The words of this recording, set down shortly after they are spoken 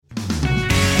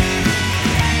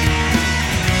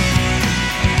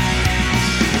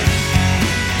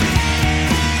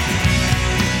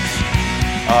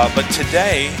But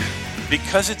today,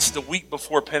 because it's the week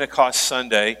before Pentecost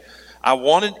Sunday,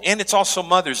 and it's also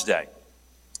Mother's Day,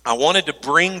 I wanted to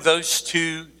bring those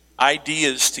two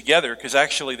ideas together because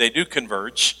actually they do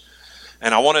converge.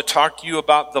 And I want to talk to you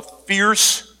about the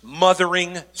fierce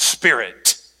mothering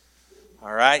spirit.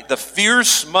 All right, the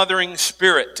fierce mothering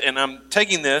spirit. And I'm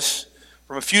taking this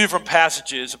from a few different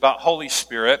passages about Holy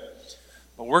Spirit.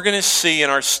 But we're going to see in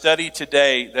our study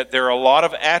today that there are a lot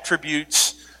of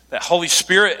attributes that Holy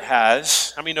Spirit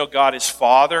has. How many know God is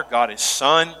Father, God is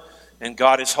Son, and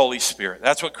God is Holy Spirit?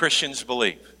 That's what Christians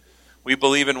believe. We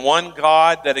believe in one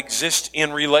God that exists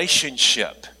in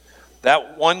relationship.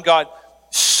 That one God,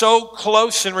 so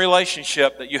close in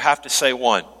relationship that you have to say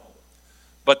one.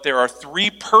 But there are three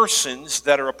persons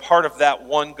that are a part of that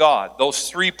one God. Those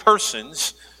three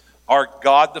persons are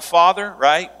God the Father,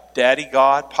 right? Daddy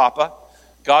God, Papa.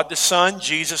 God the Son,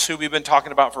 Jesus, who we've been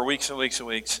talking about for weeks and weeks and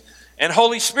weeks. And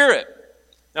Holy Spirit.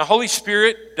 Now, Holy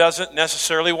Spirit doesn't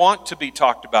necessarily want to be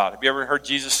talked about. Have you ever heard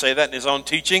Jesus say that in his own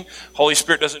teaching? Holy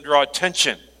Spirit doesn't draw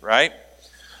attention, right?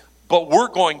 But we're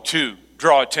going to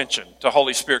draw attention to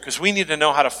Holy Spirit because we need to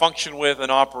know how to function with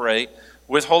and operate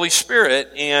with Holy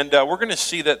Spirit. And we're going to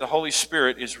see that the Holy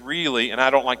Spirit is really, and I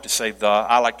don't like to say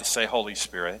I like to say Holy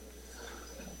Spirit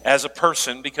as a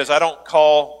person because I don't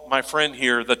call my friend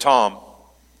here the Tom.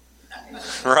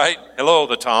 Right? Hello,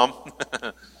 the Tom.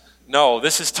 No,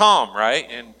 this is Tom, right?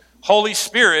 And Holy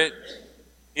Spirit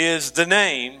is the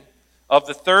name of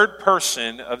the third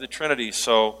person of the Trinity.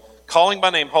 So, calling by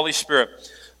name, Holy Spirit.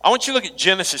 I want you to look at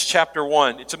Genesis chapter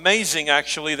 1. It's amazing,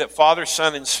 actually, that Father,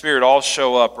 Son, and Spirit all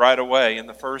show up right away in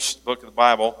the first book of the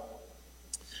Bible.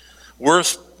 We're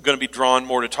going to be drawn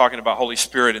more to talking about Holy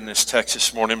Spirit in this text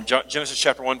this morning. Genesis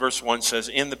chapter 1, verse 1 says,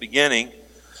 "In the beginning,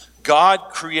 God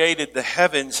created the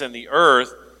heavens and the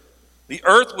earth. The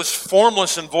earth was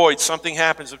formless and void." Something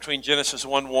happens between Genesis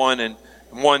 1:1 and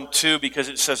 1:2 because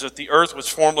it says that the earth was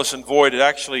formless and void. It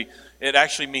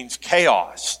actually means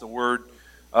chaos. The word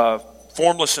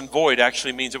formless and void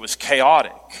actually means it was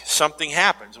chaotic. Something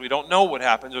happens. We don't know what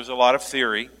happens. There's a lot of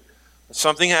theory. But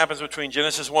something happens between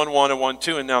Genesis 1:1 and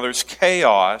 1:2, and now there's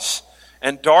chaos,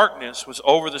 and darkness was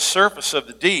over the surface of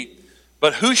the deep.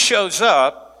 But who shows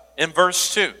up in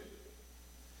verse 2?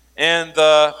 And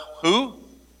the who?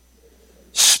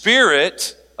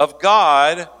 Spirit of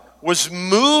God was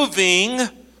moving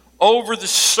over the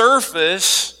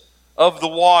surface of the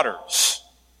waters.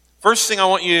 First thing I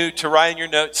want you to write in your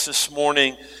notes this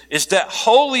morning is that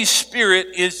Holy Spirit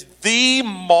is the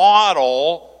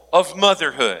model of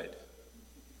motherhood.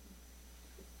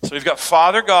 So we've got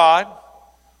Father God,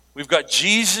 we've got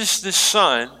Jesus the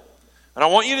Son, and I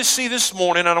want you to see this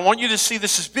morning, and I want you to see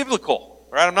this as biblical,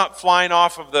 right? I'm not flying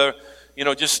off of the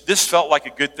just this felt like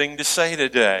a good thing to say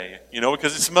today,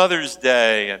 because it's Mother's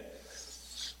Day. And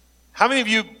how many of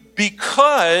you,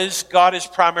 because God is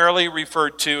primarily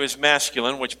referred to as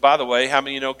masculine, which, by the way, how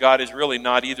many of you know God is really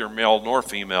not either male nor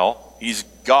female? He's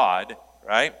God,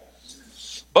 right?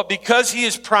 But because he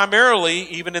is primarily,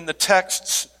 even in the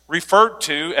texts, referred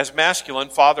to as masculine,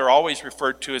 Father always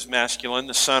referred to as masculine,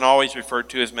 the Son always referred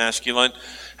to as masculine.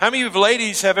 How many of you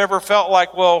ladies have ever felt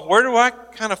like, well, where do I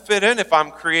kind of fit in if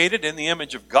I'm created in the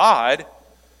image of God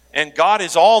and God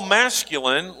is all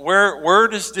masculine? Where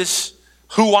does this,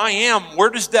 who I am,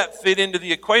 where does that fit into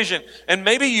the equation? And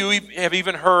maybe you have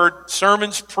even heard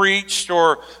sermons preached,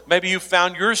 or maybe you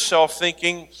found yourself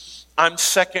thinking, I'm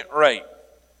second rate.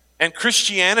 And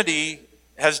Christianity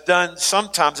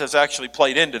sometimes has actually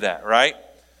played into that, right?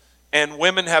 And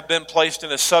women have been placed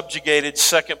in a subjugated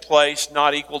second place,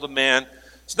 not equal to men.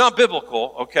 It's not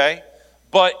biblical, okay?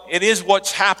 But it is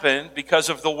what's happened because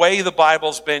of the way the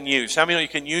Bible's been used. How many of you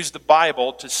can use the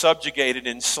Bible to subjugate and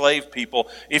enslave people?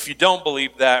 If you don't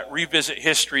believe that, revisit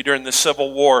history during the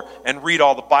Civil War and read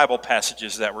all the Bible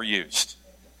passages that were used.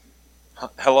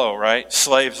 Hello, right?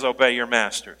 Slaves, obey your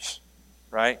masters,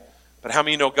 right? But how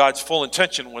many know God's full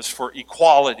intention was for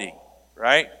equality,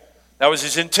 right? That was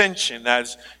his intention. That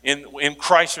is, in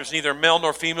Christ there's neither male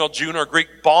nor female, Jew nor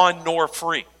Greek, bond nor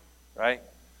free, right?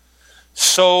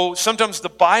 So sometimes the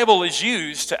Bible is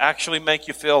used to actually make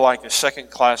you feel like a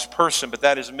second-class person, but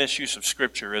that is a misuse of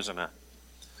Scripture, isn't it?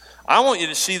 I want you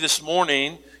to see this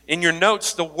morning in your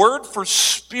notes, the word for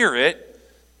spirit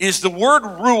is the word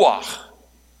ruach.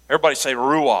 Everybody say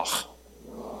ruach.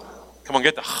 Come on,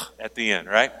 get the at the end,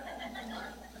 right?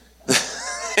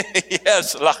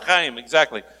 Yes, lachaim,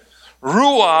 exactly.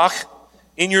 Ruach,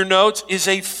 in your notes, is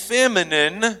a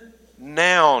feminine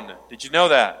noun. Did you know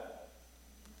that?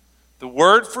 The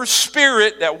word for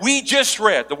spirit that we just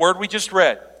read, the word we just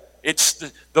read, it's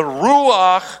the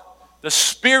ruach, the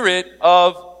Spirit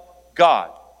of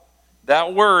God.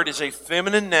 That word is a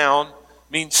feminine noun,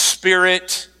 means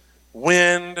spirit,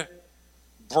 wind,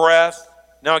 breath.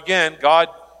 Now again, God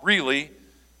really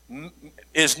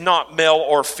is not male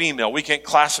or female. We can't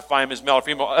classify him as male or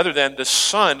female other than the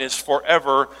Son is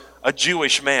forever a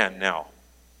Jewish man now.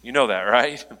 You know that,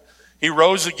 right? He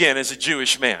rose again as a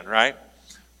Jewish man, right?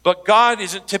 But God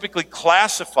isn't typically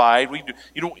classified.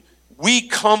 We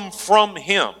come from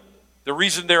him. The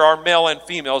reason there are male and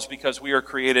female is because we are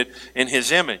created in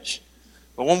his image.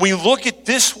 But when we look at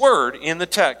this word in the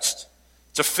text,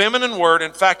 it's a feminine word.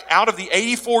 In fact, out of the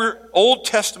 84 Old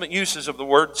Testament uses of the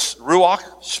words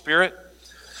ruach, spirit,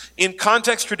 in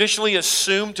context traditionally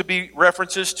assumed to be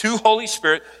references to Holy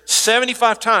Spirit,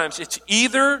 75 times it's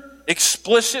either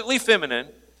explicitly feminine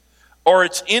or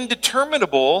it's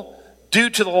indeterminable due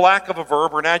to the lack of a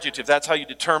verb or an adjective. That's how you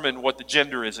determine what the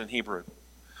gender is in Hebrew.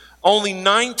 Only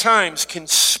 9 times can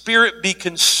spirit be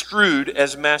construed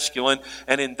as masculine,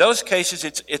 and in those cases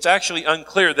it's actually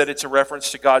unclear that it's a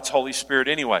reference to God's Holy Spirit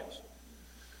anyways.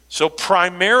 So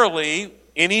primarily,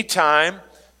 any time,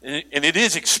 and it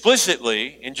is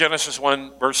explicitly in Genesis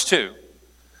 1 verse 2,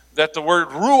 that the word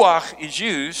ruach is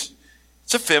used,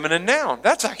 it's a feminine noun.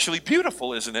 That's actually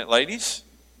beautiful, isn't it, ladies?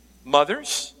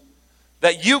 Mothers,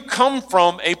 that you come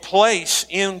from a place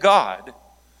in God.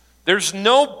 There's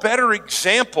no better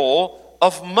example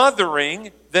of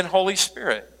mothering than Holy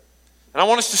Spirit. And I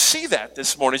want us to see that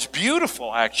this morning. It's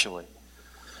beautiful, actually.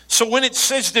 So when it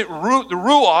says that the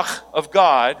Ruach of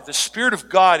God, the Spirit of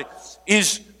God,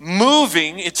 is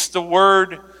moving, it's the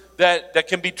word that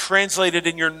can be translated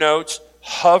in your notes,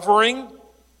 hovering,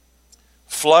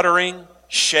 fluttering,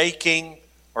 shaking,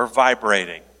 or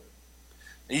vibrating.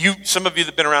 Some of you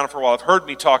that have been around for a while have heard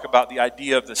me talk about the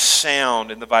idea of the sound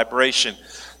and the vibration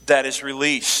that is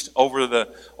released over the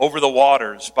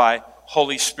waters by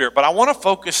Holy Spirit. But I want to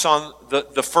focus on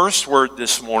the first word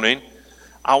this morning.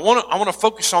 I want to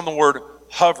focus on the word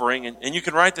hovering, and you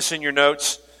can write this in your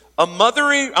notes. A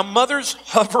mother's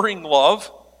hovering love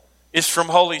is from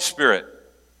Holy Spirit.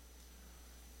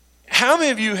 How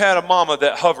many of you had a mama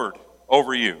that hovered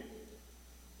over you?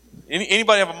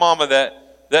 Anybody have a mama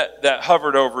that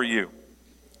hovered over you?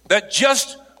 That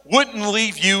just wouldn't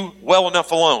leave you well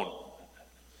enough alone?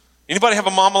 Anybody have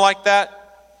a mama like that?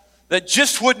 That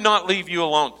just would not leave you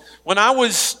alone. When I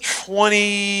was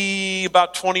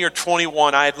about 20 or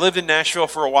 21, I had lived in Nashville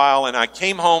for a while, and I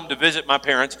came home to visit my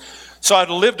parents. So I'd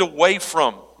lived away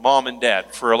from mom and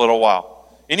dad for a little while.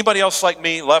 Anybody else like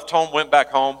me left home, went back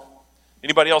home?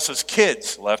 Anybody else's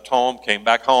kids left home, came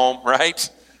back home, right?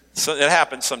 So it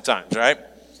happens sometimes, right?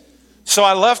 So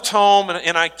I left home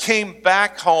and I came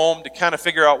back home to kind of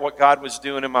figure out what God was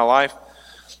doing in my life.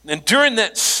 And during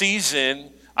that season,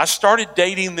 I started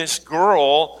dating this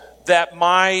girl that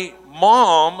my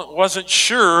mom wasn't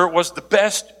sure was the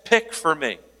best pick for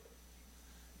me.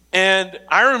 And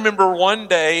I remember one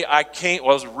day it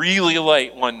was really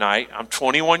late one night. I'm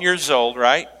 21 years old,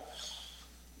 right?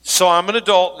 So I'm an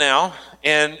adult now.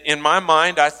 And in my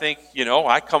mind, I think,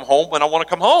 I come home when I want to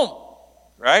come home,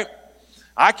 right?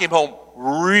 I came home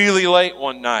really late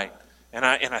one night. And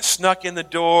I snuck in the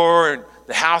door, and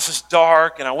the house is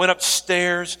dark, and I went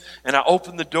upstairs, and I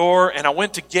opened the door, and I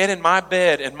went to get in my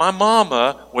bed, and my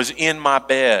mama was in my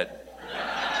bed.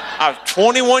 I was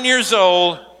 21 years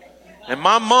old, and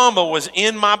my mama was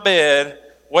in my bed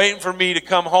waiting for me to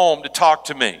come home to talk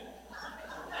to me.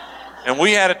 And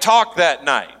we had a talk that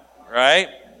night, right?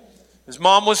 His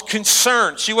mom was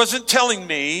concerned. She wasn't telling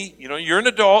me, you're an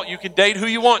adult, you can date who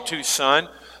you want to, son,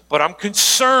 but I'm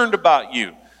concerned about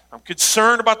you. I'm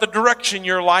concerned about the direction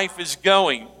your life is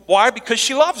going. Why? Because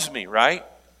she loves me, right?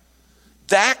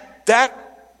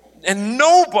 And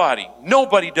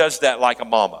nobody does that like a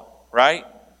mama, right?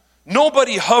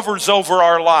 Nobody hovers over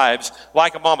our lives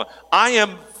like a mama. I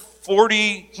am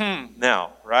 40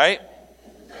 now, right?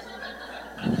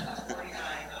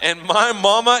 And my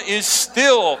mama is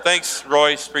still, thanks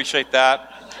Royce, appreciate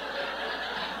that.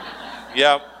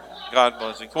 Yep, God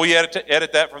bless you. Can we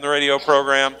edit that from the radio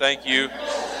program? Thank you.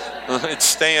 It's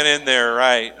staying in there,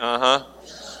 right?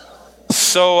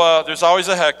 So there's always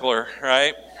a heckler,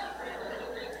 right?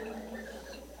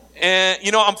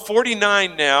 And I'm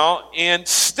 49 now, and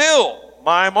still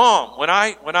my mom, when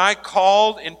I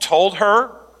called and told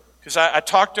her, because I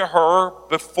talked to her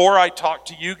before I talked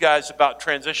to you guys about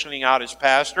transitioning out as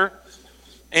pastor,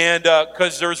 and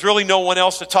because there was really no one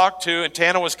else to talk to, and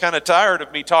Tana was kind of tired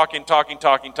of me talking.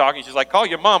 She's like, call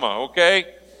your mama, okay?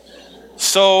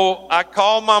 So I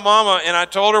called my mama and I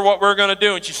told her what we were going to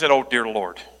do, and she said, oh dear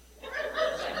Lord.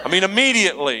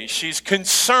 Immediately she's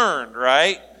concerned,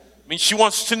 right? She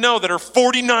wants to know that her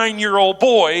 49-year-old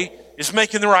boy is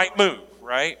making the right move,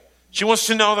 right? She wants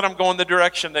to know that I'm going the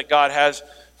direction that God has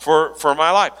for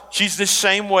my life. She's the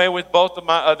same way with both of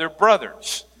my other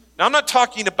brothers. Now, I'm not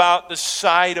talking about the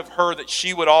side of her that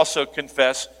she would also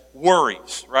confess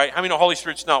worries, right? How many know Holy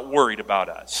Spirit's not worried about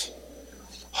us?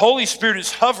 Holy Spirit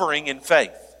is hovering in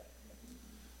faith.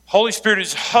 Holy Spirit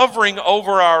is hovering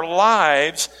over our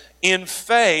lives in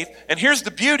faith. And here's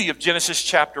the beauty of Genesis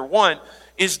chapter 1,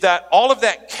 is that all of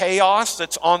that chaos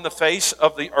that's on the face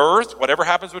of the earth, whatever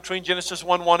happens between Genesis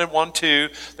 1:1 and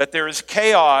 1:2, that there is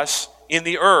chaos in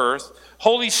the earth,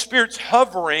 Holy Spirit's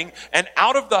hovering, and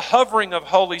out of the hovering of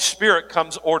Holy Spirit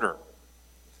comes order.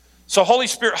 So Holy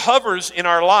Spirit hovers in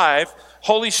our life.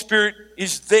 Holy Spirit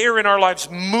is there in our lives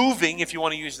moving, if you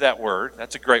want to use that word.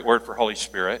 That's a great word for Holy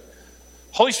Spirit.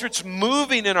 Holy Spirit's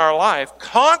moving in our life,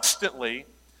 constantly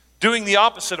doing the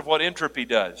opposite of what entropy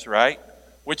does, right?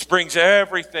 Which brings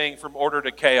everything from order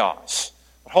to chaos.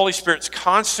 The Holy Spirit's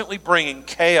constantly bringing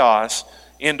chaos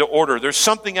into order. There's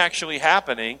something actually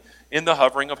happening in the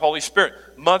hovering of Holy Spirit.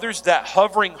 Mothers, that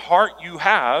hovering heart you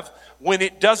have, when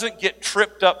it doesn't get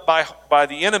tripped up by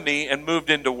the enemy and moved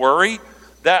into worry,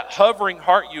 that hovering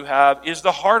heart you have is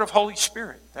the heart of Holy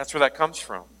Spirit. That's where that comes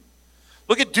from.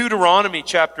 Look at Deuteronomy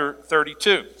chapter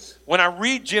 32. When I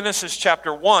read Genesis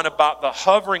chapter 1 about the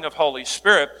hovering of Holy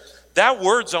Spirit, that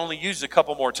word's only used a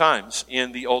couple more times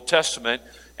in the Old Testament,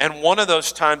 and one of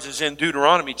those times is in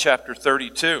Deuteronomy chapter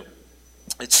 32.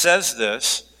 It says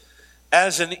this,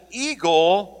 as an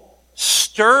eagle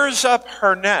stirs up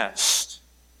her nest,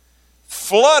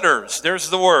 flutters, there's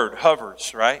the word,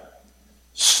 hovers, right?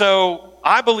 So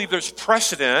I believe there's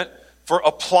precedent for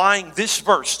applying this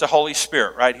verse to Holy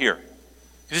Spirit right here.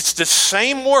 It's the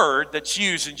same word that's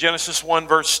used in Genesis 1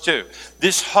 verse 2.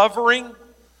 This hovering,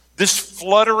 this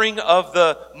fluttering of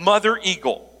the mother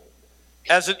eagle.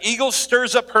 As an eagle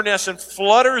stirs up her nest and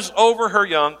flutters over her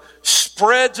young,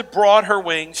 spreads abroad her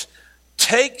wings,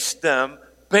 takes them,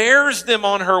 bears them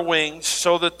on her wings,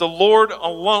 so that the Lord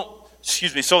alone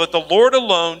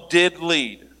did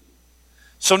lead.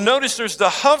 So notice there's the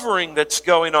hovering that's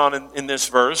going on in this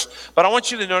verse, but I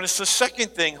want you to notice the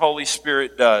second thing Holy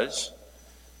Spirit does.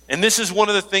 And this is one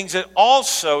of the things that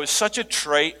also is such a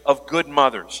trait of good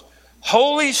mothers.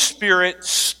 Holy Spirit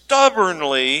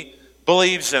stubbornly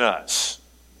believes in us.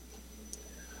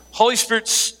 Holy Spirit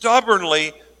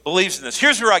stubbornly believes in us.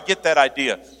 Here's where I get that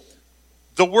idea.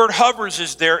 The word hovers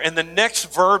is there, and the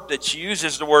next verb that's used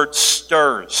is the word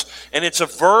stirs. And it's a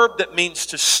verb that means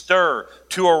to stir,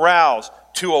 to arouse,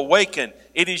 to awaken.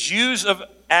 It is used of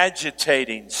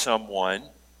agitating someone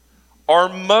or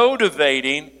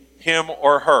motivating him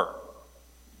or her.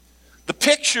 The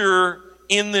picture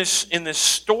in this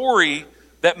story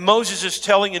that Moses is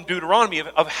telling in Deuteronomy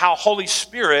of how Holy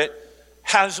Spirit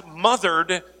has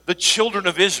mothered the children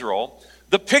of Israel,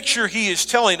 the picture he is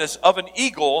telling us of an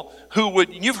eagle who would,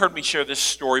 and you've heard me share this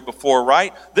story before,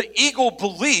 right? The eagle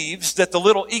believes that the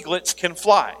little eaglets can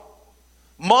fly.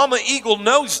 Mama eagle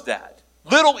knows that.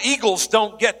 Little eagles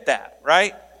don't get that,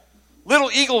 right? Little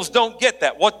eagles don't get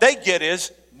that. What they get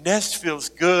is, nest feels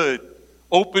good.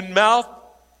 Open mouth,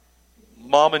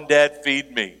 mom and dad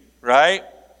feed me, right?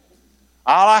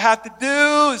 All I have to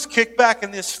do is kick back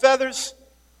in these feathers,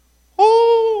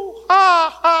 hoo,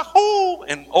 ha, ha, hoo,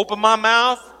 and open my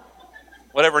mouth.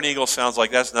 Whatever an eagle sounds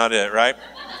like, that's not it, right?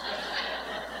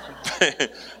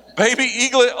 Baby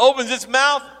eaglet opens its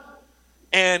mouth,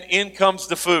 and in comes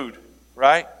the food,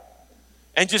 right?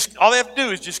 And just all they have to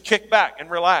do is just kick back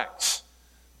and relax.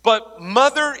 But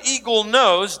mother eagle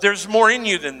knows there's more in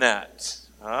you than that.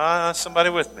 Somebody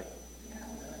with me.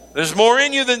 There's more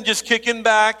in you than just kicking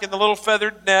back in the little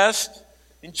feathered nest,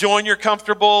 enjoying your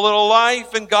comfortable little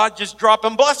life, and God just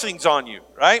dropping blessings on you,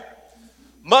 right?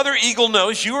 Mother eagle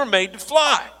knows you were made to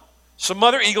fly. So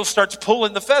mother eagle starts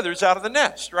pulling the feathers out of the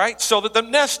nest, right? So that the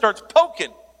nest starts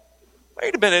poking.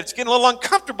 Wait a minute, it's getting a little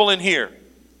uncomfortable in here.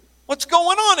 What's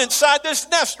going on inside this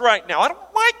nest right now? I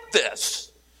don't like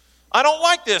this. I don't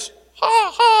like this.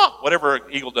 Ha, ha. Whatever an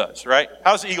eagle does, right?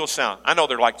 How does the eagle sound? I know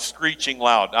they're like screeching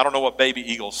loud. I don't know what baby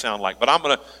eagles sound like, but I'm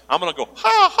gonna go,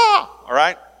 ha, ha, all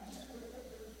right?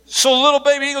 So little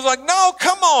baby eagle's like, no,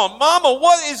 come on, mama,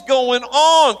 what is going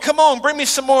on? Come on, bring me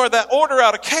some more of that order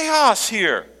out of chaos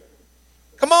here.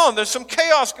 Come on, there's some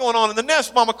chaos going on in the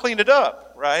nest. Mama, clean it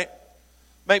up, right?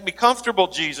 Make me comfortable,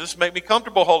 Jesus. Make me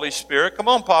comfortable, Holy Spirit. Come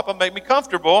on, Papa, make me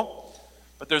comfortable.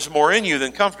 But there's more in you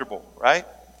than comfortable, right?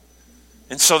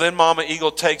 And so then Mama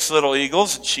Eagle takes little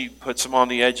eagles and she puts them on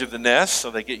the edge of the nest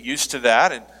so they get used to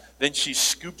that. And then she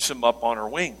scoops them up on her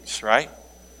wings, right?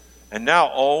 And now,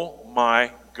 oh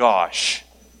my gosh,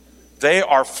 they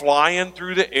are flying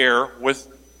through the air with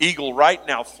eagle right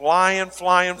now, flying,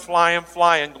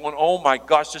 going, oh my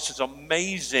gosh, this is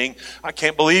amazing. I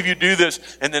can't believe you do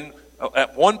this. And then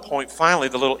at one point, finally,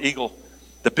 the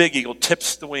big eagle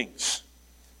tips the wings.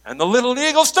 And the little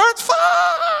eagle starts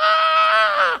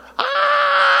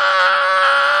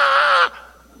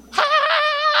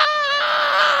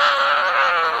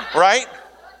right?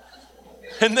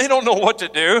 And they don't know what to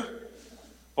do.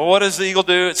 Well, what does the eagle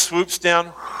do? It swoops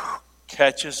down,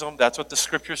 catches them. That's what the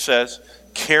scripture says.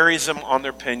 Carries them on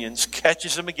their pinions,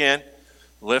 catches them again,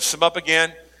 lifts them up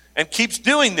again, and keeps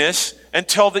doing this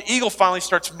until the eagle finally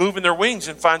starts moving their wings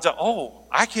and finds out, oh,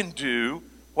 I can do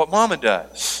what Mama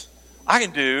does. I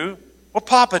can do what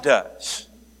Papa does,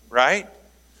 right?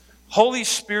 Holy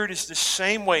Spirit is the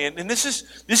same way. And this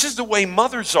is the way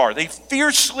mothers are. They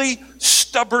fiercely,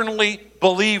 stubbornly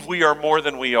believe we are more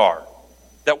than we are.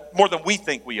 That more than we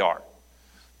think we are.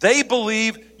 They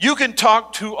believe you can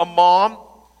talk to a mom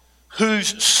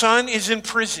whose son is in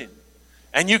prison.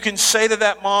 And you can say to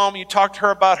that mom, you talk to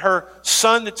her about her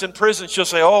son that's in prison, she'll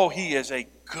say, oh, he is a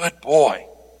good boy.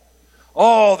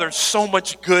 Oh, there's so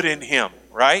much good in him,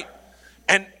 right?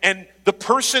 And the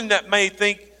person that may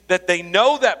think that they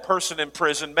know that person in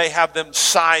prison may have them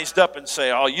sized up and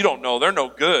say, oh, you don't know, they're no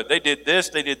good. They did this,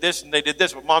 and they did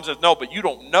this. But mom says, no, but you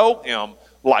don't know him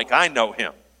like I know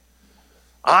him.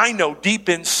 I know deep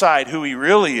inside who he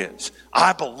really is.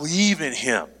 I believe in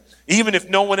him. Even if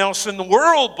no one else in the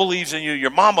world believes in you, your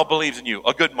mama believes in you,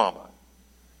 a good mama.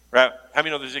 Right? How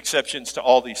many know there's exceptions to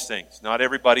all these things? Not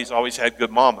everybody's always had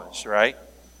good mamas, right?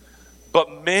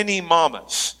 But many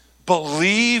mamas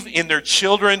believe in their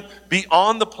children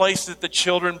beyond the place that the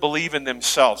children believe in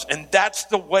themselves. And that's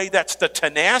the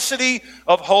tenacity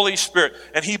of Holy Spirit.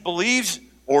 And he believes,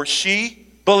 or she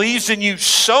believes in you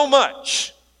so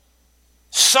much,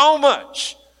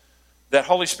 that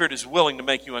Holy Spirit is willing to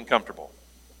make you uncomfortable.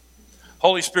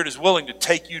 Holy Spirit is willing to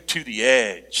take you to the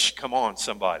edge. Come on,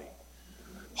 somebody.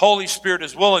 Holy Spirit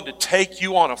is willing to take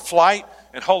you on a flight,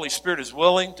 and Holy Spirit is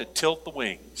willing to tilt the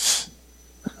wings.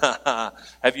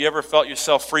 Have you ever felt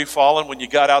yourself free falling when you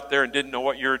got out there and didn't know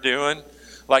what you were doing?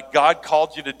 Like God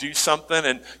called you to do something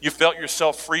and you felt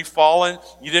yourself free falling.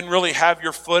 You didn't really have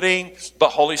your footing, but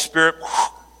Holy Spirit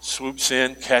swoops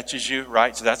in, catches you,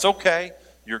 right? So that's okay.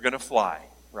 You're going to fly,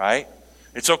 right?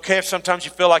 It's okay if sometimes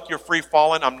you feel like you're free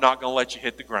falling. I'm not going to let you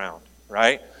hit the ground,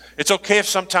 right? It's okay if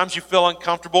sometimes you feel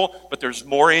uncomfortable, but there's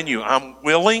more in you. I'm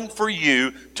willing for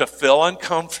you to feel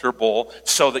uncomfortable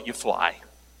so that you fly.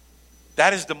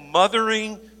 That is the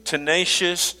mothering,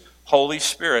 tenacious Holy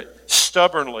Spirit,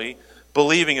 stubbornly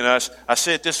believing in us. I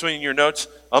say it this way in your notes.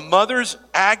 A mother's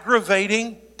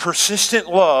aggravating, persistent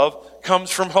love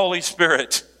comes from Holy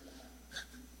Spirit.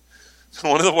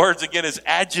 One of the words, again, is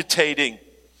agitating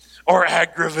or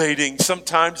aggravating.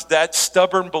 Sometimes that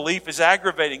stubborn belief is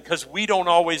aggravating because we don't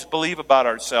always believe about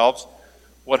ourselves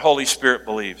what Holy Spirit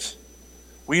believes.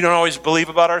 We don't always believe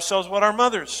about ourselves what our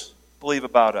mothers believe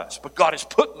about us. But God has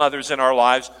put mothers in our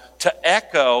lives to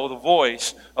echo the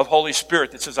voice of Holy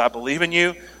Spirit that says, I believe in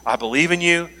you, I believe in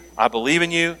you, I believe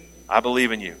in you, I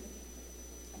believe in you.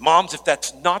 Moms, if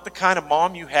that's not the kind of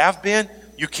mom you have been,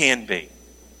 you can be.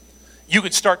 You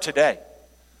can start today.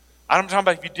 I'm talking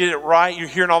about if you did it right, you're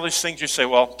hearing all these things, you say,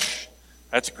 well,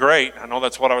 that's great. I know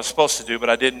that's what I was supposed to do, but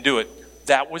I didn't do it.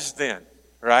 That was then,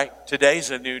 right? Today's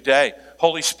a new day.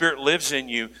 Holy Spirit lives in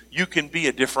you. You can be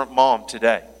a different mom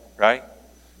today, right?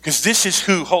 Because this is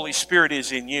who Holy Spirit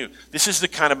is in you. This is the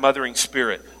kind of mothering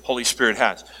spirit Holy Spirit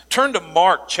has. Turn to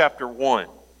Mark chapter 1.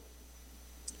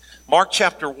 Mark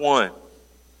chapter 1.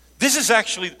 This is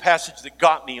actually the passage that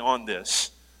got me on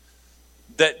this.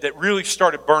 That really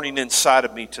started burning inside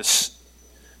of me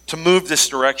to move this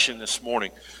direction this morning.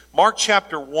 Mark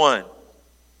chapter 1.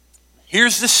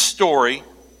 Here's the story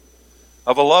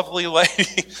of a lovely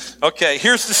lady. Okay,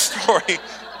 here's the story.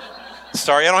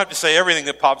 Sorry, I don't have to say everything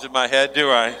that pops in my head,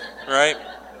 do I? Right?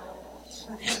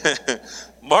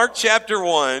 Mark chapter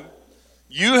 1.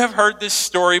 You have heard this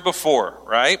story before,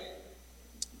 right?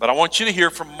 But I want you to hear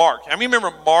from Mark. I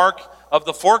remember Mark of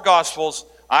the four Gospels.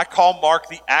 I call Mark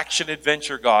the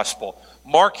action-adventure gospel.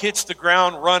 Mark hits the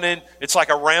ground running. It's like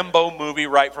a Rambo movie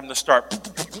right from the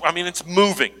start. I mean, it's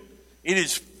moving. It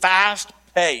is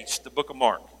fast-paced, the book of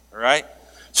Mark. All right?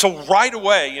 So right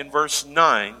away in verse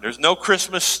 9, there's no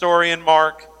Christmas story in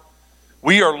Mark.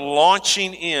 We are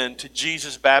launching into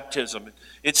Jesus' baptism.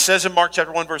 It says in Mark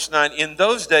chapter 1, verse 9, in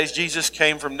those days Jesus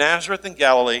came from Nazareth in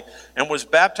Galilee and was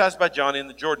baptized by John in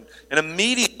the Jordan. And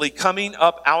immediately coming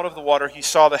up out of the water, he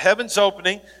saw the heavens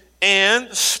opening and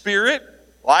the Spirit,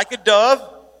 like a dove,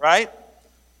 right?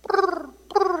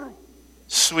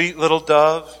 Sweet little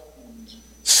dove,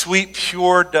 sweet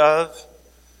pure dove,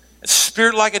 A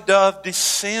spirit like a dove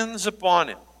descends upon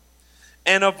him.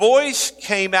 And a voice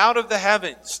came out of the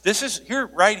heavens. This is here,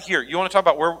 right here. You want to talk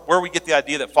about where we get the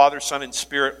idea that Father, Son, and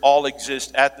Spirit all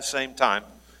exist at the same time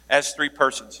as three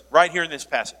persons. Right here in this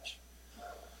passage.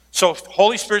 So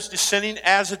Holy Spirit's descending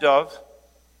as a dove.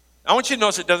 I want you to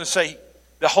notice it doesn't say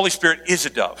the Holy Spirit is a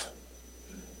dove.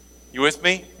 You with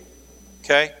me?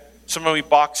 Okay? Sometimes we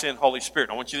box in Holy Spirit.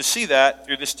 I want you to see that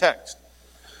through this text.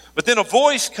 But then a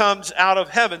voice comes out of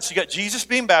heaven. So you got Jesus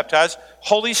being baptized,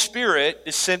 Holy Spirit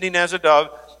descending as a dove,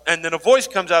 and then a voice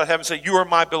comes out of heaven and says, you are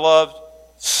my beloved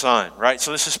Son, right?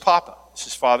 So this is Papa. This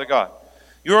is Father God.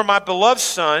 You are my beloved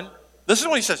Son. Listen to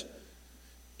what he says.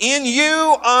 In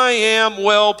you I am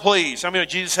well pleased. I mean,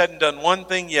 Jesus hadn't done one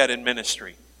thing yet in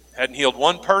ministry. Hadn't healed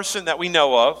one person that we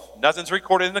know of. Nothing's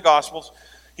recorded in the Gospels.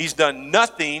 He's done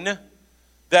nothing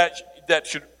that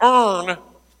should earn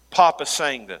Papa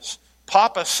saying this.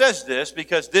 Papa says this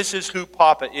because this is who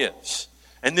Papa is.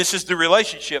 And this is the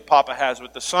relationship Papa has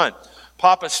with the Son.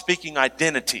 Papa's speaking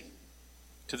identity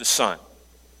to the Son.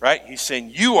 Right? He's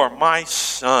saying, you are my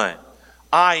Son.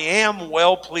 I am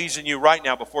well pleased in you right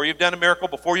now. Before you've done a miracle,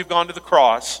 before you've gone to the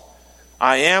cross,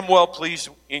 I am well pleased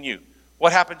in you.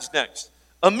 What happens next?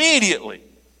 Immediately,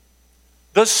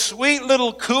 the sweet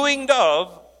little cooing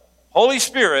dove, Holy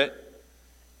Spirit,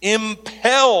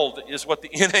 impelled, is what the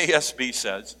NASB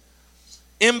says,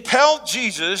 impelled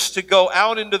Jesus to go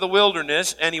out into the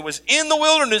wilderness, and he was in the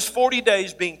wilderness 40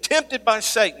 days being tempted by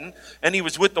Satan, and he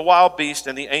was with the wild beast,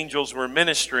 and the angels were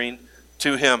ministering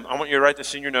to him. I want you to write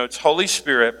this in your notes. Holy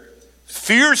Spirit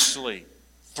fiercely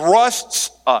thrusts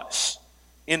us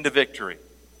into victory.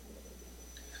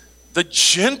 The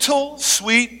gentle,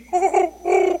 sweet,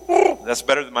 that's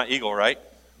better than my eagle, right?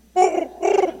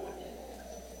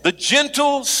 The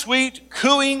gentle, sweet,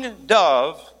 cooing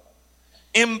dove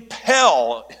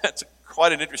impel, that's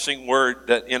quite an interesting word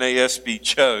that NASB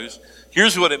chose.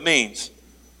 Here's what it means.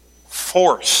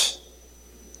 Force,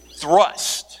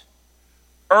 thrust,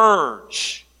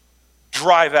 urge,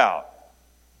 drive out.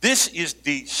 This is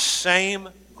the same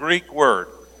Greek word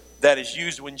that is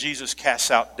used when Jesus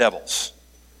casts out devils.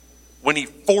 When he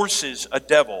forces a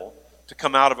devil to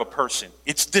come out of a person.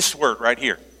 It's this word right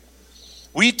here.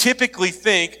 We typically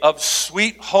think of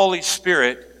sweet Holy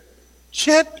Spirit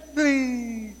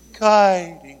gently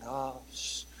guiding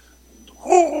us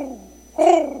on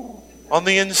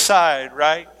the inside,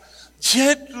 right?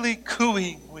 Gently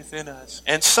cooing within us.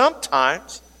 And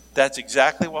sometimes that's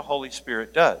exactly what Holy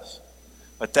Spirit does.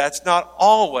 But that's not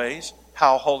always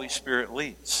how Holy Spirit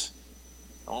leads.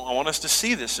 I want us to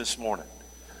see this morning.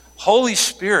 Holy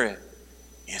Spirit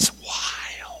is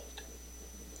wild.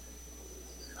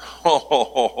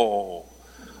 Oh,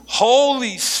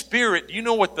 Holy Spirit. Do you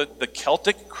know what the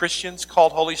Celtic Christians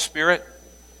called Holy Spirit?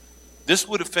 This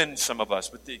would offend some of us,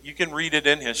 but you can read it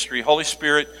in history. Holy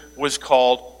Spirit was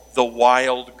called the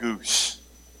wild goose.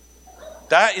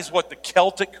 That is what the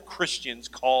Celtic Christians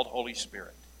called Holy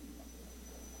Spirit.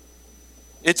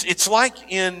 It's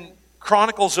like in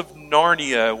Chronicles of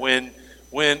Narnia when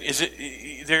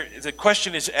the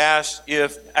question is asked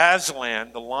if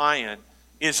Aslan, the lion,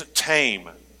 is tame,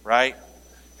 right?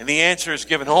 And the answer is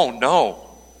given, oh no,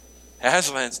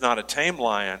 Aslan's not a tame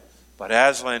lion, but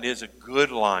Aslan is a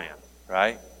good lion,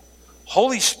 right?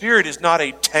 Holy Spirit is not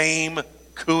a tame,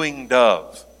 cooing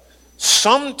dove.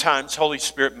 Sometimes Holy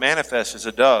Spirit manifests as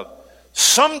a dove.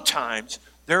 Sometimes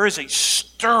there is a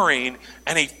stirring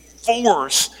and a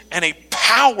force and a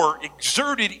power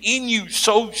exerted in you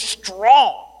so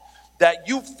strong that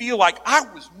you feel like, I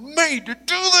was made to do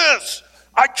this.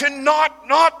 I cannot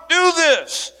not do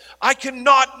this. I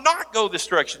cannot not go this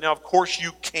direction. Now, of course,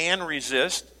 you can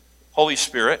resist Holy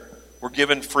Spirit. We're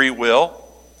given free will.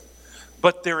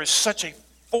 But there is such a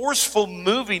forceful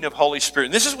moving of Holy Spirit.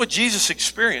 And this is what Jesus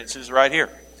experiences right here.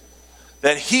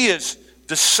 That he is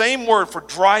the same word for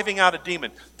driving out a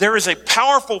demon. There is a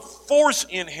powerful force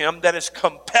in him that is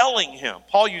compelling him.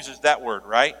 Paul uses that word,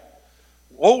 right?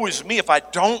 Woe is me if I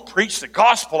don't preach the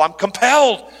gospel. I'm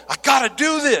compelled. I got to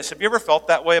do this. Have you ever felt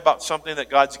that way about something that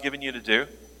God's given you to do?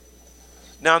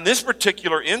 Now, in this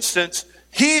particular instance,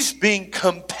 he's being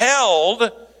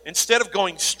compelled, instead of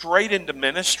going straight into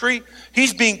ministry,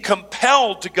 he's being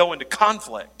compelled to go into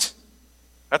conflict.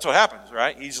 That's what happens,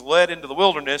 right? He's led into the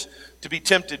wilderness to be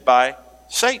tempted by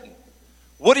Satan.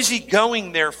 What is he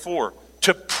going there for?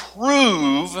 To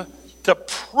prove,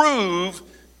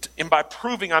 and by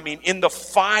proving I mean in the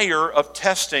fire of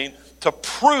testing, to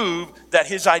prove that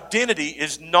his identity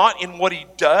is not in what he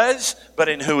does, but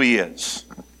in who he is.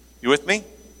 You with me?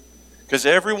 Because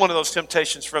every one of those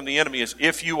temptations from the enemy is,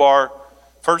 if you are,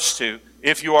 first two,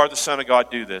 if you are the Son of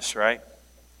God, do this, right?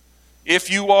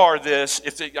 If you are this,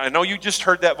 I know you just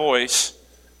heard that voice,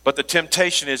 but the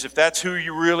temptation is, if that's who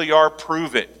you really are,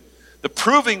 prove it. The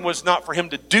proving was not for him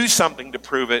to do something to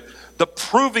prove it. The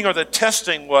proving or the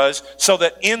testing was so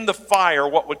that in the fire,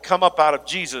 what would come up out of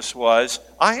Jesus was,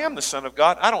 I am the Son of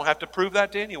God. I don't have to prove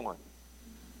that to anyone.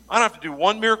 I don't have to do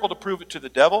one miracle to prove it to the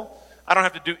devil. I don't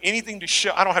have to do anything to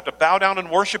show. I don't have to bow down and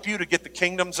worship you to get the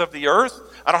kingdoms of the earth.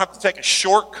 I don't have to take a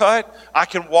shortcut. I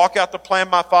can walk out the plan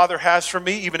my Father has for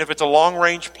me, even if it's a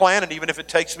long-range plan and even if it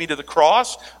takes me to the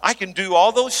cross. I can do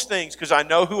all those things because I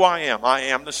know who I am. I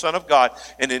am the Son of God,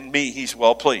 and in me he's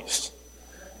well pleased.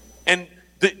 And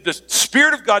the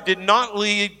Spirit of God did not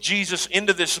lead Jesus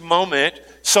into this moment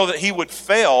so that he would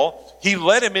fail. He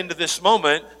led him into this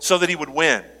moment so that he would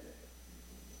win.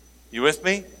 You with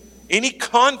me? Any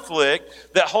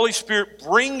conflict that Holy Spirit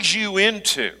brings you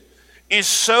into is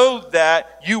so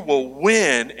that you will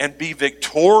win and be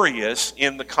victorious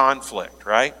in the conflict,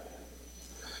 right?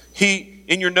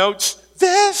 In your notes,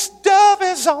 this dove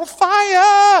is on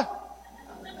fire.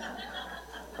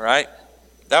 Right?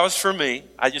 That was for me.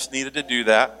 I just needed to do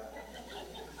that.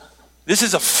 This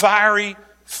is a fiery,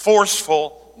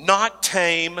 forceful, not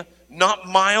tame, not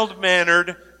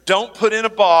mild-mannered, don't put in a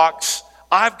box.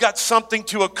 I've got something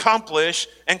to accomplish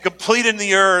and complete in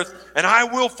the earth, and I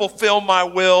will fulfill my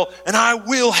will, and I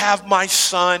will have my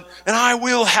son, and I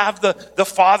will have the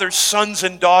Father's sons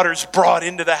and daughters brought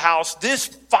into the house. This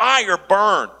fire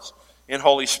burns in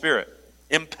Holy Spirit.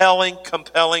 Impelling,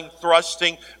 compelling,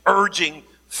 thrusting, urging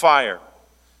fire.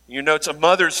 You know, it's a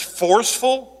mother's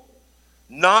forceful,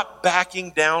 not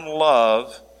backing down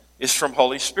love is from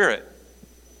Holy Spirit.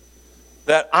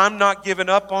 That I'm not giving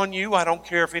up on you. I don't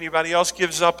care if anybody else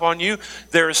gives up on you.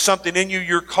 There is something in you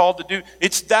you're called to do.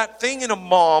 It's that thing in a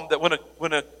mom that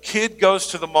when a kid goes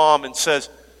to the mom and says,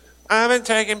 I've been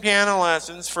taking piano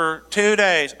lessons for 2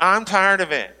 days. I'm tired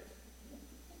of it.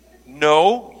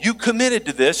 No, you committed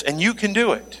to this and you can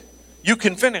do it. You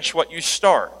can finish what you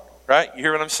start. Right? You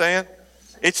hear what I'm saying?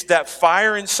 It's that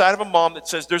fire inside of a mom that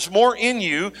says there's more in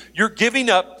you. You're giving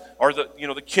up. Or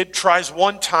the kid tries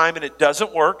one time and it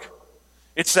doesn't work.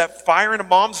 It's that fire in a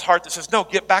mom's heart that says, no,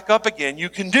 get back up again. You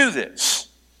can do this.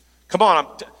 Come on,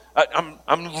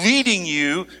 I'm leading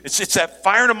you. It's that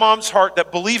fire in a mom's heart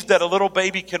that believes that a little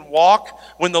baby can walk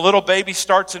when the little baby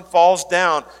starts and falls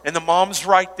down. And the mom's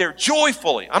right there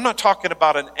joyfully. I'm not talking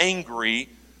about an angry,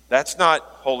 that's not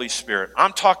Holy Spirit.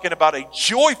 I'm talking about a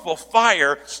joyful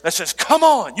fire that says, come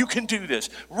on, you can do this.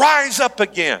 Rise up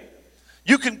again.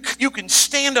 You can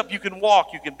stand up, you can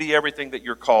walk, you can be everything that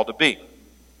you're called to be.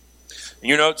 In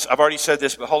your notes, I've already said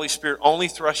this, but Holy Spirit only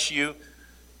thrusts you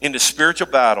into spiritual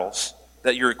battles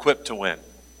that you're equipped to win.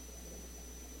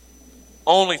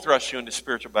 Only thrusts you into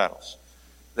spiritual battles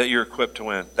that you're equipped to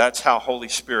win. That's how Holy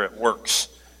Spirit works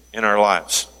in our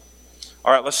lives.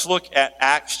 All right, let's look at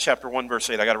Acts chapter 1, verse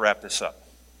 8. I got to wrap this up.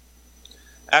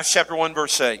 Acts chapter 1,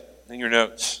 verse 8, in your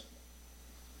notes,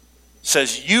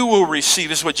 says, you will receive,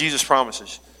 this is what Jesus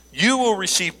promises, you will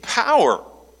receive power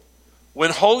when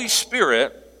Holy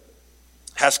Spirit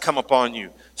has come upon you.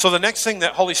 So the next thing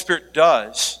that Holy Spirit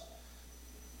does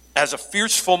as a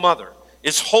fearful mother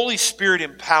is Holy Spirit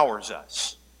empowers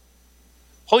us.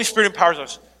 Holy Spirit empowers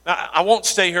us. Now, I won't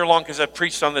stay here long because I've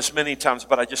preached on this many times,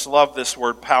 but I just love this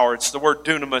word power. It's the word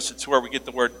dunamis. It's where we get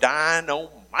the word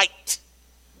dynamite.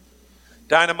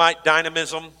 Dynamite,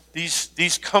 dynamism,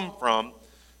 these come from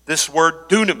this word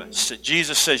dunamis that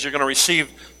Jesus says you're going to receive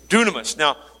dunamis.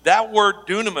 Now, that word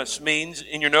dunamis means,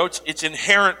 in your notes, it's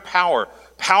inherent power.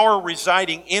 Power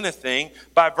residing in a thing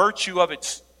by virtue of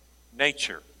its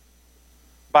nature.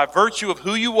 By virtue of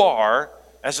who you are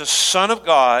as a son of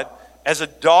God, as a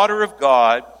daughter of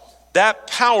God, that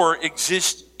power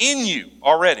exists in you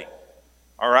already.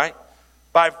 All right?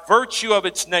 By virtue of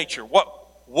its nature.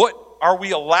 What are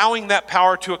we allowing that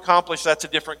power to accomplish? That's a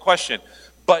different question.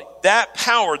 But that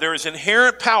power, there is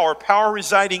inherent power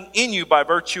residing in you by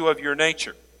virtue of your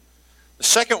nature. The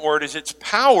second word is its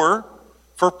power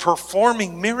for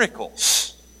performing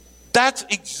miracles. That's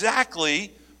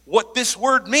exactly what this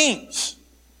word means.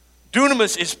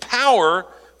 Dunamis is power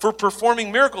for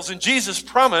performing miracles. And Jesus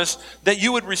promised that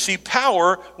you would receive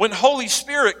power when Holy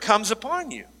Spirit comes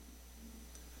upon you.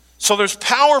 So there's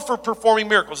power for performing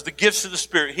miracles, the gifts of the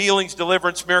Spirit, healings,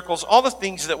 deliverance, miracles, all the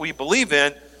things that we believe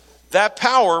in. That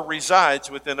power resides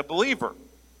within a believer.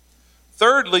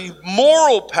 Thirdly,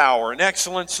 moral power and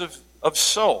excellence of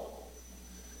soul.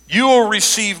 You will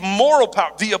receive moral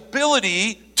power, the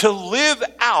ability to live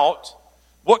out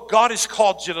what God has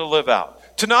called you to live out.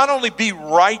 To not only be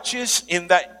righteous in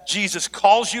that Jesus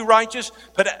calls you righteous,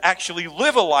 but to actually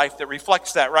live a life that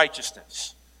reflects that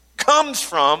righteousness. Comes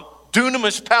from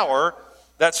Dunamis power,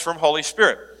 that's from Holy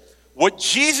Spirit. What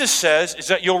Jesus says is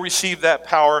that you'll receive that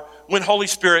power when Holy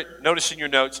Spirit, notice in your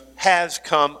notes, has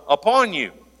come upon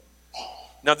you.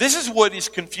 Now, this is what is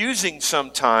confusing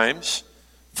sometimes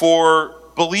for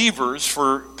believers,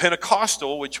 for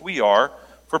Pentecostal, which we are,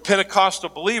 for Pentecostal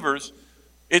believers.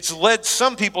 It's led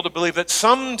some people to believe that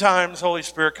sometimes Holy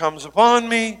Spirit comes upon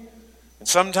me, and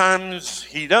sometimes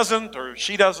he doesn't or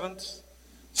she doesn't.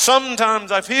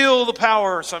 Sometimes I feel the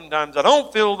power, sometimes I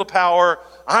don't feel the power.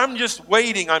 I'm just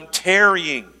waiting, I'm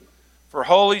tarrying for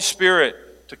Holy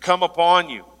Spirit to come upon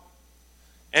you.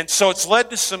 And so it's led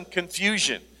to some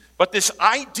confusion. But this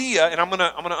idea, and I'm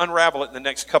gonna unravel it in the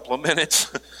next couple of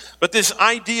minutes, but this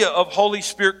idea of Holy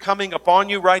Spirit coming upon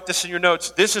you, write this in your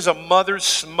notes. This is a mother's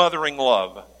smothering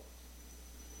love.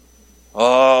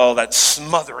 Oh, that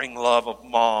smothering love of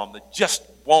mom that just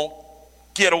won't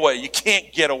get away. You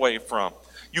can't get away from.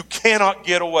 You cannot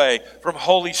get away from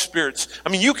Holy Spirit's. I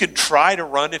mean, you can try to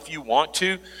run if you want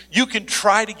to. You can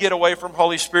try to get away from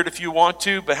Holy Spirit if you want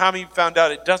to, but how many of you found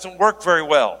out it doesn't work very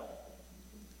well?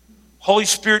 Holy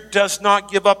Spirit does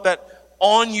not give up that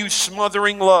on you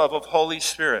smothering love of Holy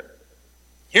Spirit.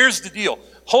 Here's the deal.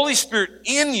 Holy Spirit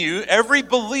in you, every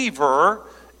believer,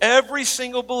 every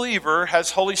single believer has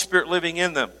Holy Spirit living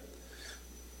in them.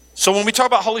 So when we talk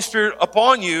about Holy Spirit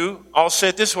upon you, I'll say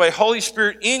it this way. Holy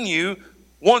Spirit in you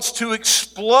wants to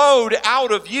explode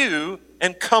out of you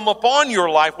and come upon your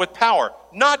life with power,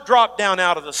 not drop down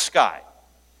out of the sky.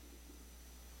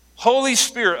 Holy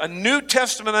Spirit, a New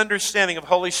Testament understanding of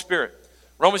Holy Spirit.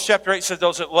 Romans chapter 8 says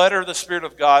those that led are the Spirit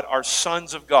of God are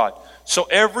sons of God. So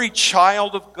every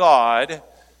child of God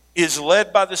is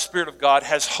led by the Spirit of God,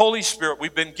 has Holy Spirit.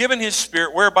 We've been given His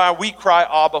Spirit whereby we cry,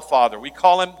 Abba, Father. We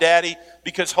call Him Daddy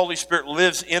because Holy Spirit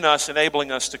lives in us,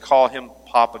 enabling us to call Him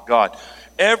Papa God.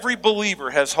 Every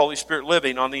believer has Holy Spirit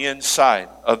living on the inside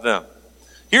of them.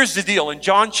 Here's the deal. In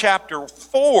John chapter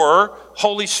 4,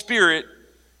 Holy Spirit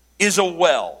is a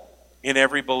well in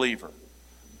every believer.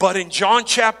 But in John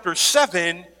chapter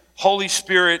 7, Holy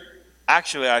Spirit,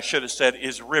 actually I should have said,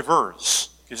 is rivers,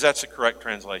 because that's the correct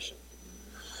translation.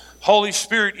 Holy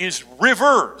Spirit is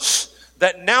rivers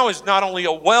that now is not only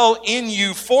a well in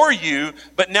you for you,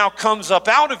 but now comes up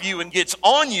out of you and gets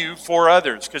on you for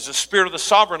others. Because the Spirit of the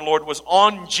Sovereign Lord was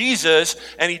on Jesus,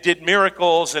 and He did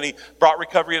miracles, and He brought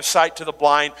recovery of sight to the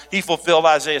blind. He fulfilled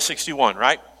Isaiah 61,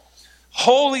 right?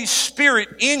 Holy Spirit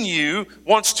in you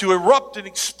wants to erupt and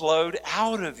explode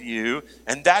out of you,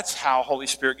 and that's how Holy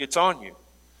Spirit gets on you.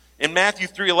 In Matthew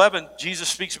 3:11, Jesus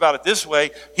speaks about it this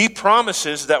way. He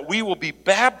promises that we will be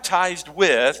baptized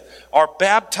with or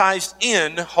baptized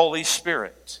in Holy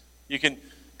Spirit.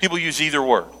 People use either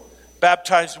word.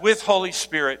 Baptized with Holy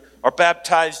Spirit or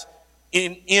baptized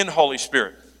in Holy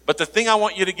Spirit. But the thing I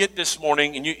want you to get this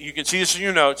morning, and you can see this in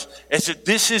your notes, is that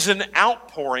this is an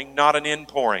outpouring, not an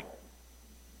inpouring.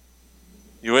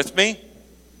 You with me?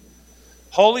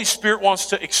 Holy Spirit wants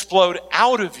to explode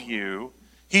out of you.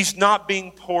 He's not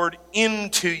being poured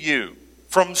into you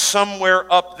from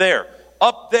somewhere up there.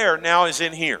 Up there now is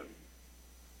in here.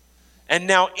 And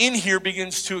now in here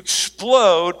begins to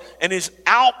explode and is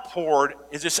outpoured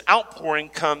as this outpouring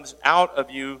comes out of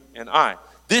you and I.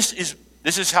 This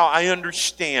is how I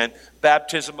understand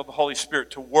baptism of the Holy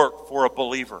Spirit to work for a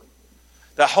believer.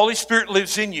 The Holy Spirit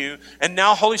lives in you, and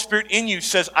now Holy Spirit in you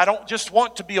says, I don't just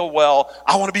want to be a well,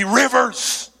 I want to be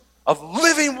rivers of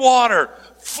living water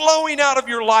flowing out of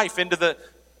your life into the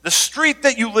street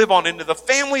that you live on, into the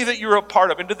family that you're a part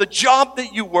of, into the job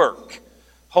that you work.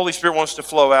 Holy Spirit wants to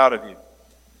flow out of you.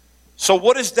 So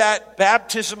what is that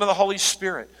baptism of the Holy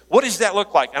Spirit? What does that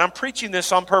look like? And I'm preaching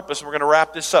this on purpose, and we're going to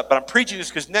wrap this up, but I'm preaching this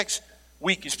because next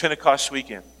week is Pentecost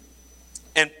weekend.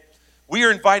 And we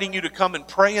are inviting you to come and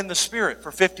pray in the Spirit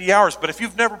for 50 hours. But if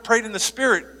you've never prayed in the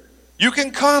Spirit, you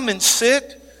can come and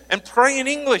sit and pray in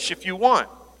English if you want.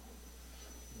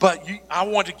 But I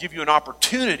want to give you an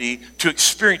opportunity to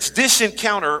experience this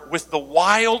encounter with the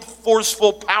wild,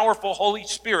 forceful, powerful Holy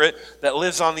Spirit that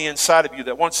lives on the inside of you,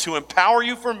 that wants to empower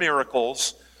you for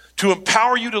miracles, to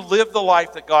empower you to live the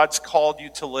life that God's called you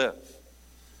to live.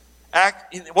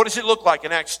 What does it look like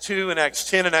in Acts 2 and Acts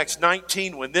 10 and Acts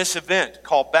 19 when this event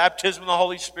called Baptism of the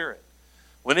Holy Spirit,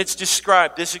 when it's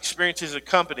described, this experience is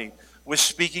accompanied with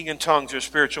speaking in tongues or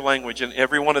spiritual language in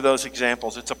every one of those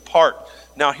examples. It's a part.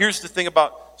 Now, here's the thing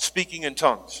about speaking in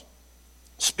tongues.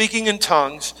 Speaking in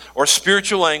tongues or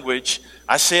spiritual language,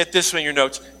 I say it this way in your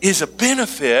notes, is a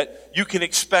benefit you can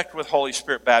expect with Holy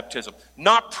Spirit baptism,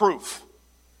 not proof.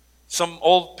 Some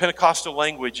old Pentecostal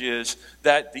language is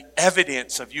that the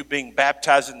evidence of you being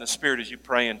baptized in the Spirit as you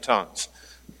pray in tongues.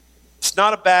 It's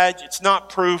not a badge. It's not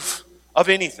proof of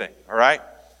anything, all right?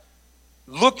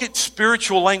 look at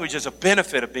spiritual language as a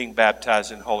benefit of being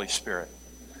baptized in the Holy Spirit.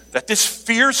 That this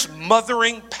fierce,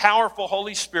 mothering, powerful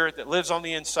Holy Spirit that lives on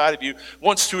the inside of you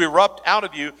wants to erupt out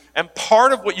of you. And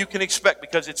part of what you can expect,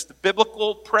 because it's the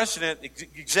biblical precedent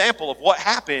example of what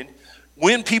happened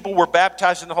when people were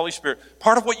baptized in the Holy Spirit,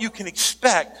 part of what you can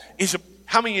expect is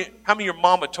how many of your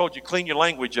mama told you clean your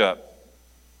language up?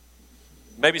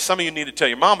 Maybe some of you need to tell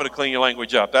your mama to clean your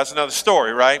language up. That's another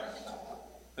story, right?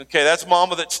 Okay, that's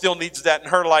mama that still needs that in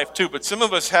her life too. But some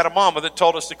of us had a mama that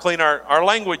told us to clean our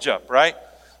language up, right?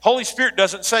 Holy Spirit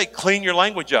doesn't say clean your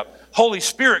language up. Holy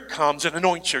Spirit comes and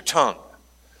anoints your tongue.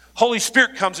 Holy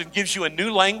Spirit comes and gives you a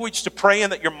new language to pray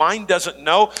in that your mind doesn't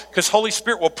know, because Holy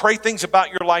Spirit will pray things about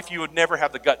your life you would never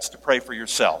have the guts to pray for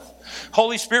yourself.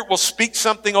 Holy Spirit will speak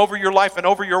something over your life and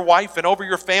over your wife and over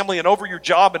your family and over your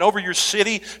job and over your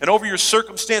city and over your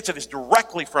circumstance that is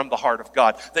directly from the heart of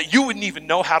God that you wouldn't even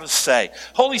know how to say.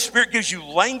 Holy Spirit gives you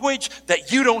language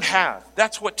that you don't have.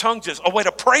 That's what tongues is, a way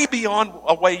to pray beyond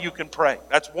a way you can pray.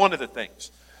 That's one of the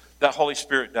things that Holy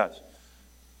Spirit does.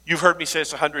 You've heard me say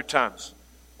this 100 times.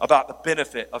 About the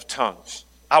benefit of tongues.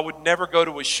 I would never go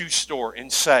to a shoe store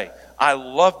and say, I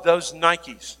love those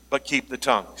Nikes, but keep the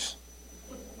tongues.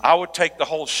 I would take the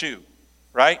whole shoe,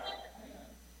 right?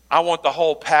 I want the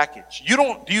whole package.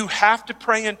 Do you have to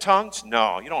pray in tongues?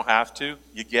 No, you don't have to.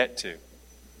 You get to.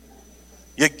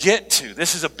 You get to.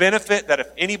 This is a benefit that if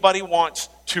anybody wants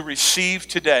to receive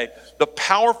today, the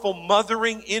powerful,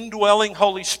 mothering, indwelling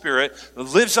Holy Spirit that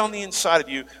lives on the inside of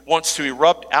you wants to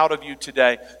erupt out of you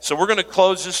today. So we're going to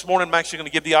close this morning. I'm actually going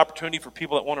to give the opportunity for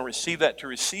people that want to receive that.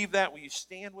 Will you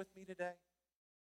stand with me today?